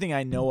everything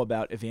I know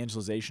about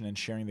evangelization and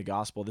sharing the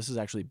gospel. This is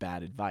actually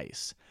bad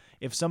advice.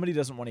 If somebody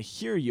doesn't want to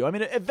hear you, I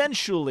mean,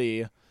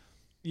 eventually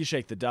you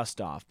shake the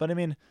dust off. But I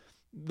mean,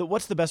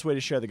 what's the best way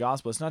to share the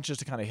gospel? It's not just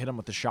to kind of hit them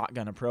with the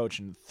shotgun approach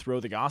and throw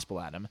the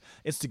gospel at them.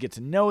 It's to get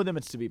to know them.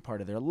 It's to be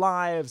part of their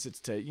lives. It's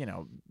to,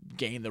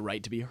 gain the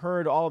right to be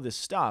heard, all of this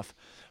stuff.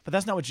 But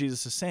that's not what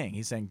Jesus is saying.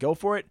 He's saying, go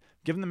for it.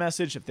 Give them the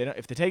message. If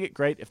they take it,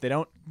 great. If they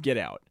don't, get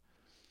out.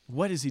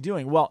 What is he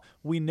doing? Well,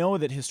 we know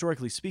that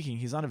historically speaking,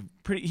 he's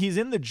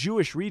in the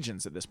Jewish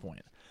regions at this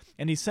point,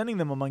 and he's sending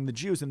them among the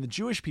Jews, and the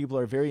Jewish people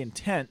are very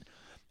intent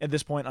at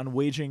this point on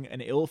waging an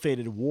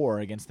ill-fated war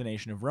against the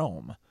nation of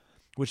Rome,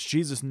 which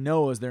Jesus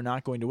knows they're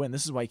not going to win.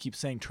 This is why he keeps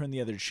saying, turn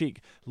the other cheek,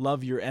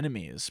 love your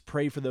enemies,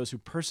 pray for those who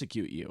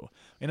persecute you.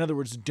 In other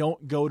words,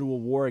 don't go to a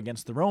war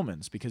against the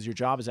Romans, because your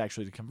job is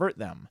actually to convert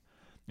them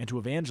and to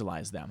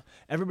evangelize them.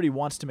 Everybody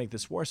wants to make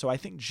this war. So I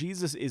think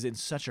Jesus is in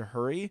such a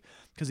hurry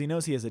because he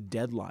knows he has a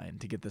deadline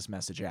to get this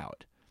message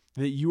out,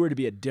 that you are to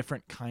be a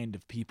different kind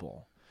of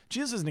people.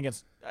 Jesus isn't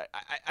against,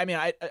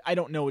 I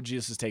don't know what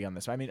Jesus' take on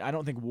this. I mean, I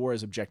don't think war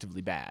is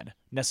objectively bad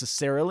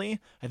necessarily.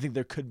 I think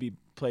there could be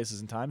places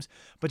and times,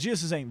 but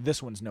Jesus is saying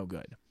this one's no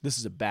good. This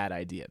is a bad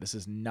idea. This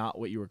is not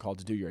what you were called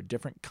to do. You're a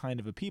different kind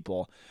of a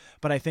people,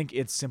 but I think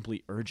it's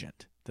simply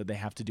urgent that they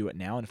have to do it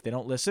now. And if they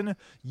don't listen,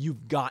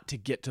 you've got to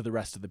get to the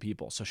rest of the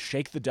people. So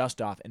shake the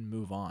dust off and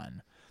move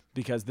on,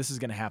 because this is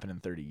going to happen in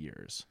 30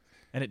 years.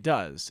 And it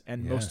does.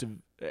 And most of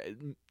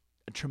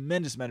a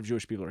tremendous amount of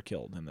Jewish people are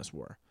killed in this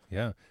war.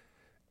 Yeah.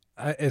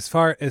 As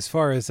far as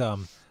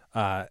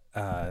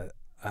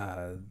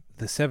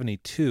the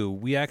 72,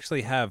 we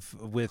actually have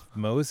with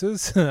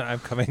Moses. I'm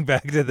coming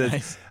back to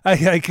this.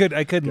 Nice. I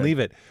couldn't Good. Leave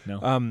it.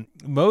 No.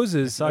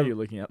 Moses. I saw you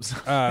looking up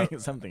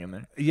something in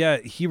there. Yeah,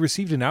 he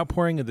received an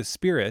outpouring of the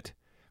Spirit.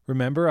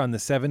 Remember, on the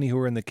 70 who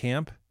were in the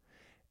camp,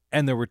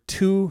 and there were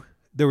two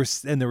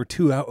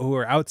who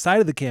were outside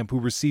of the camp who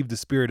received the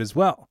Spirit as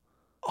well.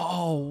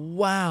 Oh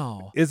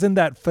wow! Isn't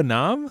that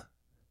phenom?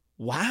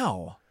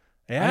 Wow.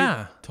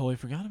 Yeah. I totally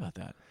forgot about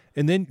that.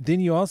 And then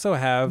you also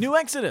have New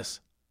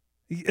Exodus.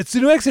 It's the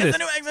New Exodus. It's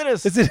the New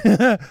Exodus. It's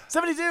it.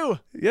 72.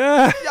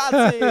 Yeah.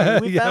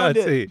 Yahtzee. We found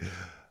it. Dude.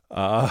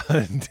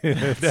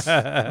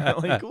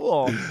 That's really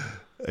cool.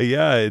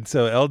 Yeah, and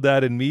so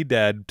Eldad and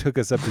Medad took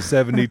us up to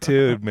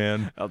 72,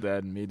 man. Eldad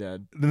and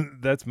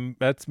Medad.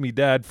 That's me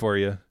dad for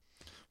you.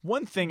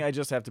 One thing I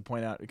just have to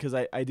point out, because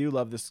I do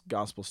love this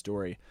gospel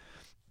story.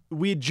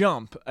 We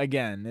jump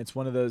again. It's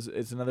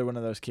another one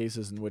of those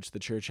cases in which the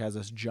church has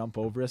us jump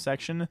over a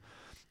section.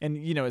 And,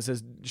 it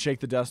says,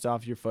 shake the dust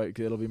off your foot,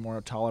 'cause it'll be more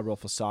tolerable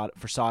for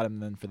Sodom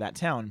than for that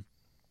town.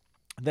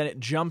 Then it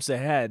jumps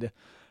ahead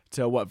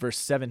to verse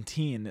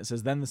 17. It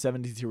says, then the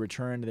 72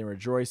 returned, they were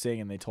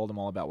rejoicing, and they told him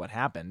all about what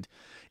happened.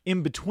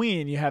 In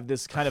between, you have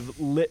this kind of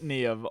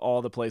litany of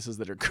all the places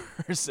that are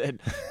cursed.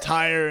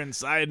 Tyre and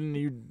Sidon,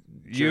 you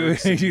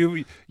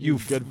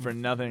good for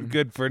nothing.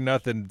 Good for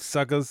nothing,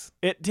 suckers.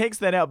 It takes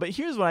that out. But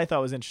here's what I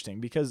thought was interesting,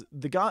 because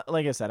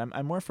like I said,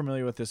 I'm more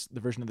familiar with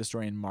the version of the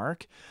story in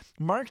Mark.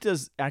 Mark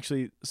does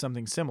actually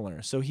something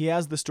similar. So he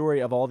has the story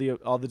of all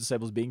the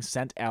disciples being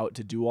sent out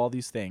to do all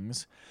these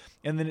things,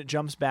 and then it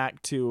jumps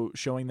back to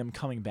showing them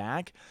coming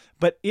back.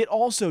 But it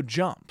also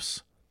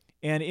jumps.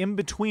 And in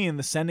between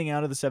the sending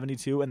out of the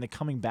 72 and the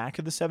coming back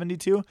of the 72,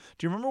 do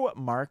you remember what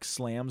Mark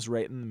slams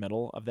right in the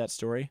middle of that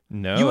story?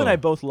 No. You and I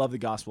both love the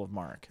Gospel of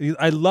Mark.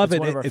 I love it. It's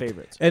one of our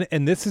favorites.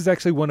 And this is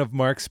actually one of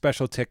Mark's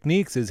special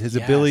techniques, is his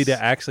ability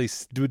to actually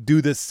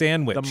do the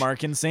sandwich. The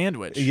Markan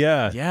sandwich.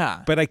 Yeah.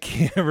 Yeah. But I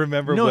can't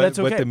remember what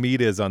the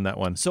meat is on that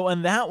one. So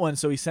on that one,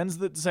 he sends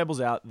the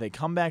disciples out. They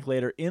come back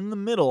later. In the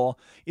middle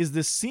is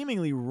this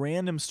seemingly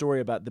random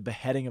story about the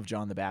beheading of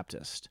John the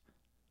Baptist.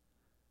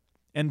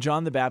 And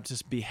John the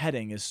Baptist's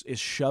beheading is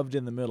shoved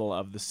in the middle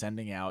of the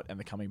sending out and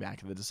the coming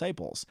back of the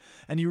disciples.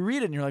 And you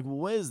read it and you're like, well,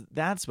 what is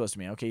that supposed to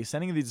mean? Okay, he's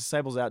sending these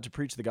disciples out to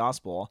preach the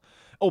gospel.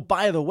 Oh,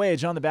 by the way,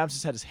 John the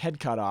Baptist had his head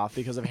cut off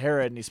because of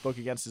Herod, and he spoke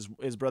against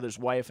his brother's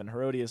wife and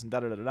Herodias and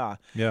da-da-da-da-da.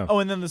 Yeah. Oh,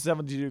 and then the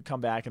 72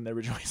 come back and they're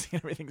rejoicing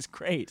and everything's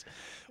great.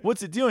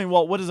 What's it doing?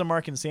 Well, what is a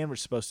Markan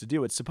sandwich supposed to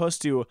do? It's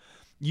supposed to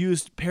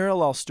use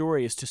parallel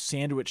stories to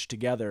sandwich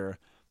together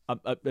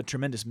a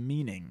tremendous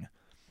meaning.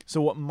 So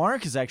what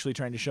Mark is actually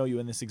trying to show you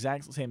in this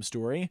exact same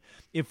story,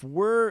 if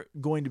we're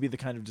going to be the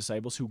kind of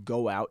disciples who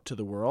go out to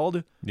the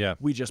world,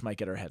 we just might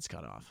get our heads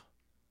cut off.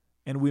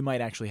 And we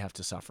might actually have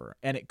to suffer.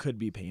 And it could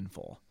be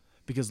painful.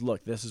 Because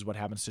look, this is what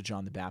happens to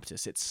John the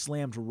Baptist. It's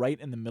slammed right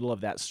in the middle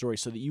of that story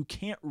so that you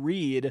can't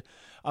read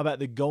about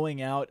the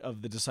going out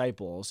of the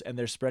disciples and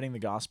they're spreading the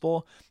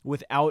gospel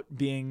without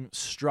being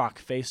struck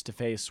face to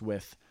face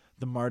with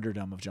the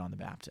martyrdom of John the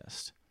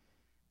Baptist.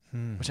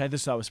 Which I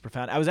just thought was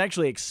profound. I was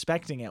actually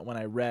expecting it when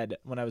I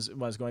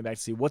was going back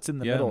to see what's in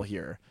the middle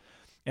here.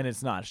 And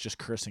it's not. It's just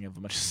cursing of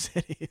a bunch of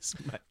cities.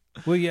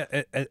 Well,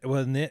 yeah.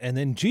 And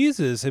then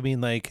Jesus, I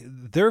mean, like,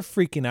 they're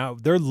freaking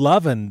out. They're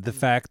loving the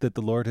fact that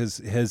the Lord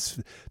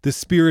has the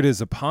Spirit is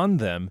upon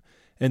them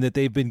and that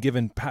they've been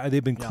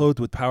clothed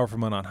with power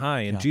from on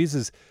high. And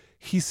Jesus,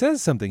 he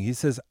says something. He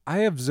says, I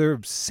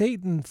observed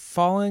Satan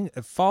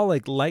fall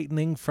like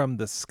lightning from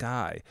the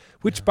sky,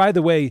 which, by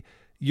the way,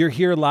 you're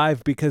here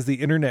live because the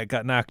internet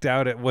got knocked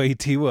out at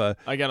Waiitiwa.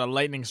 I got a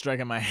lightning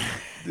strike in my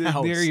house.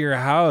 Near your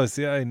house.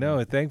 Yeah, I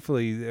know.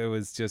 Thankfully, it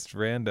was just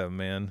random,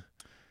 man.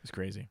 It's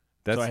crazy.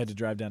 So I had to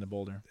drive down to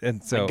Boulder.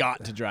 And so I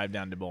got to drive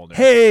down to Boulder.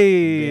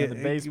 Hey,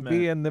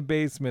 be in the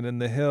basement in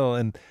the hill.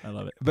 And I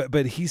love it.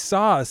 But he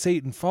saw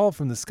Satan fall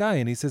from the sky,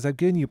 and he says, I've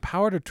given you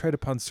power to tread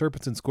upon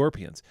serpents and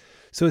scorpions.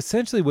 So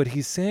essentially what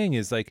he's saying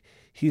is like,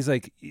 he's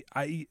like,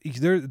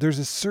 there's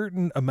a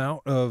certain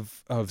amount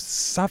of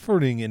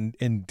suffering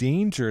and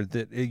danger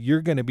that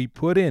you're going to be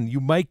put in.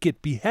 You might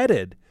get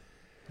beheaded.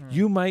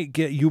 You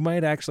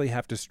might actually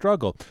have to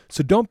struggle.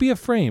 So don't be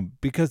afraid,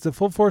 because the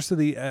full force of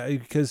the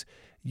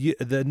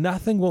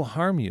nothing will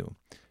harm you.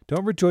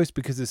 Don't rejoice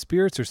because the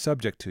spirits are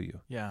subject to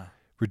you. Yeah.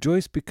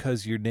 Rejoice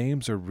because your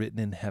names are written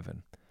in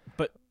heaven.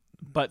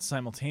 But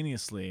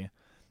simultaneously,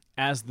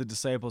 as the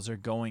disciples are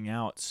going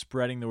out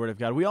spreading the word of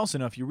God, we also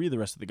know if you read the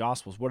rest of the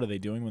Gospels, what are they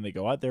doing when they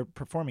go out? They're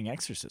performing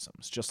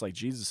exorcisms, just like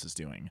Jesus is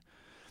doing.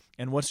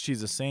 And what's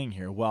Jesus saying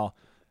here? Well,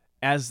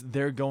 as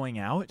they're going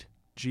out,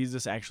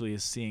 Jesus actually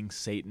is seeing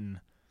Satan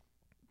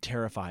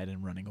terrified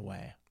and running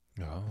away,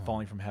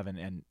 falling from heaven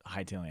and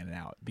hightailing it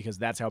out, because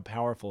that's how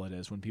powerful it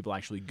is when people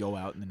actually go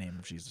out in the name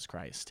of Jesus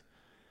Christ.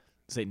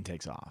 Satan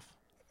takes off.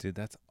 Dude,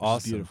 that's awesome.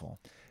 It's beautiful.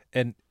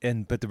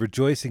 But the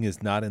rejoicing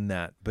is not in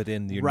that, but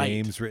in your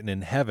names written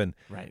in heaven.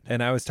 Right.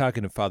 And I was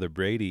talking to Father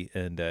Brady,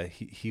 and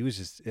he was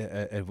just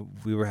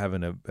we were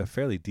having a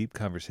fairly deep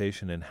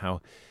conversation, and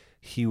how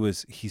he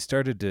was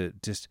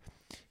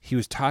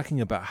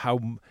talking about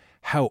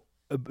how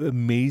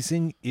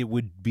amazing it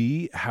would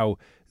be how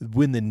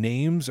when the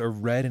names are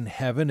read in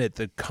heaven at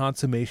the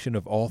consummation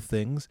of all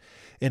things,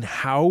 and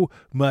how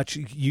much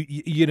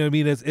you know what I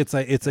mean, it's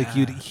like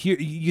you'd hear,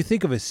 you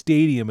think of a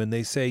stadium and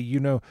they say, you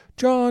know,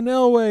 John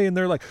Elway, and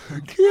they're like,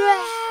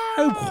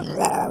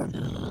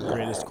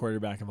 greatest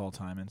quarterback of all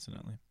time,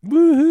 incidentally.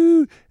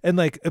 Woohoo! And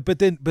like, but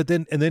then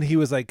he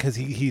was like, because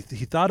he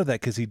thought of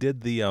that because he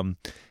did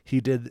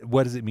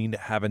what does it mean to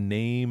have a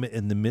name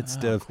in the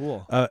midst of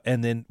cool.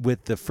 And then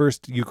with the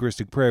first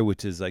Eucharistic prayer,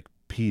 which is like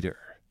Peter,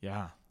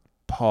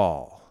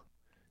 Paul,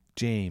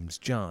 James,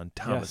 John,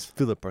 Thomas,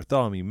 Philip,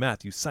 Bartholomew,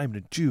 Matthew, Simon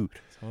and Jude,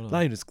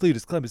 Linus,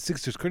 Cletus, Clement,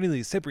 Sixtus,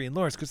 Cornelius, Cyprian,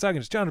 Lawrence,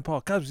 Chrysogonus, John and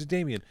Paul, Cosmas,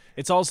 Damian.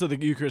 It's also the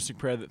Eucharistic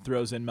prayer that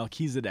throws in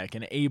Melchizedek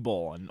and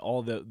Abel and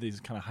all these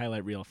kind of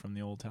highlight reel from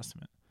the Old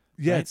Testament.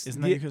 Yeah, right?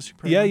 Isn't that Eucharistic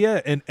prayer? Yeah,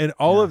 and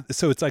all of,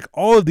 so it's like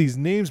all of these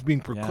names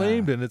being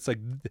proclaimed, and it's like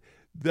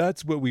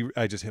that's what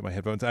I just hit my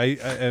headphones.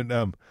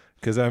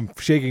 Because I'm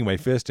shaking my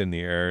fist in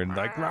the air and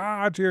like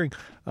cheering.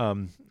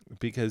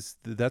 Because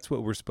that's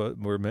what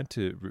we're meant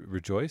to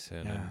rejoice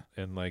in,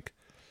 and like,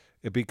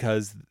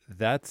 because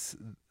because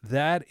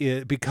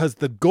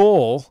the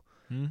goal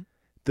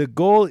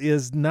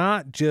is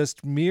not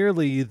just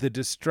merely the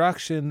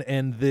destruction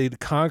and the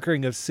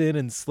conquering of sin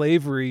and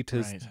slavery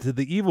to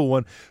the evil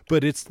one,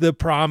 but it's the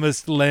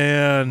promised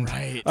land.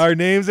 Right. Our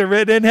names are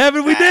written in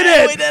heaven. We did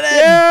it. We did it.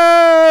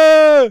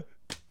 Yeah.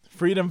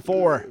 Freedom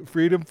for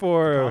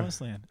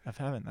promised land of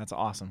heaven. That's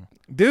awesome,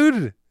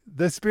 dude.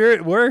 The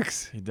Spirit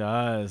works. He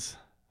does.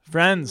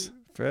 Friends,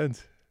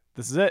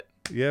 this is it.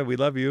 Yeah, we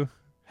love you.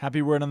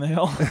 Happy Word on the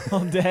Hill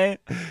all day.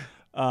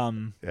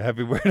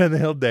 Happy Word on the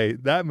Hill Day.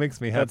 That makes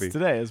me happy. That's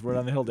today is Word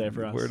on the Hill Day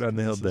for us. Word on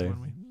the Hill Day.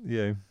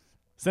 Yeah.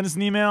 Send us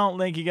an email,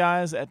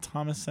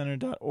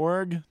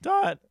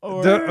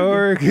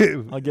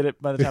 lankyguys@thomascenter.org. I'll get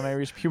it by the time I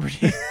reach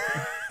puberty.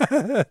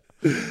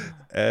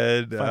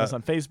 And find us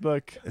on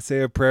Facebook.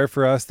 Say a prayer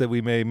for us that we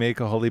may make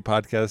a holy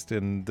podcast,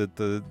 and that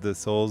the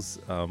souls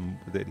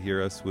that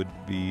hear us would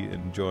be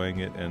enjoying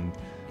it and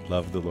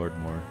love the Lord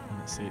more. And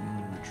that Satan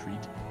would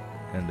retreat.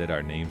 And that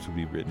our names would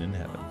be written in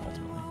heaven,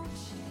 ultimately.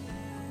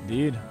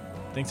 Indeed.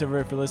 Thanks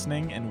everybody for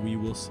listening, and we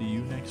will see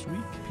you next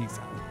week. Peace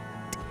out.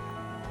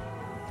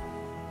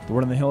 The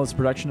Word on the Hill is a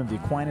production of the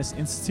Aquinas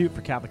Institute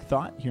for Catholic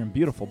Thought here in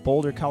beautiful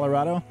Boulder,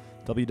 Colorado.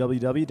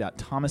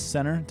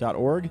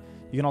 www.thomascenter.org.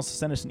 You can also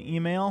send us an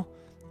email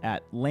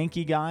at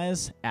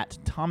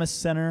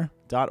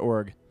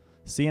lankyguys@thomascenter.org.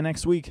 See you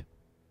next week.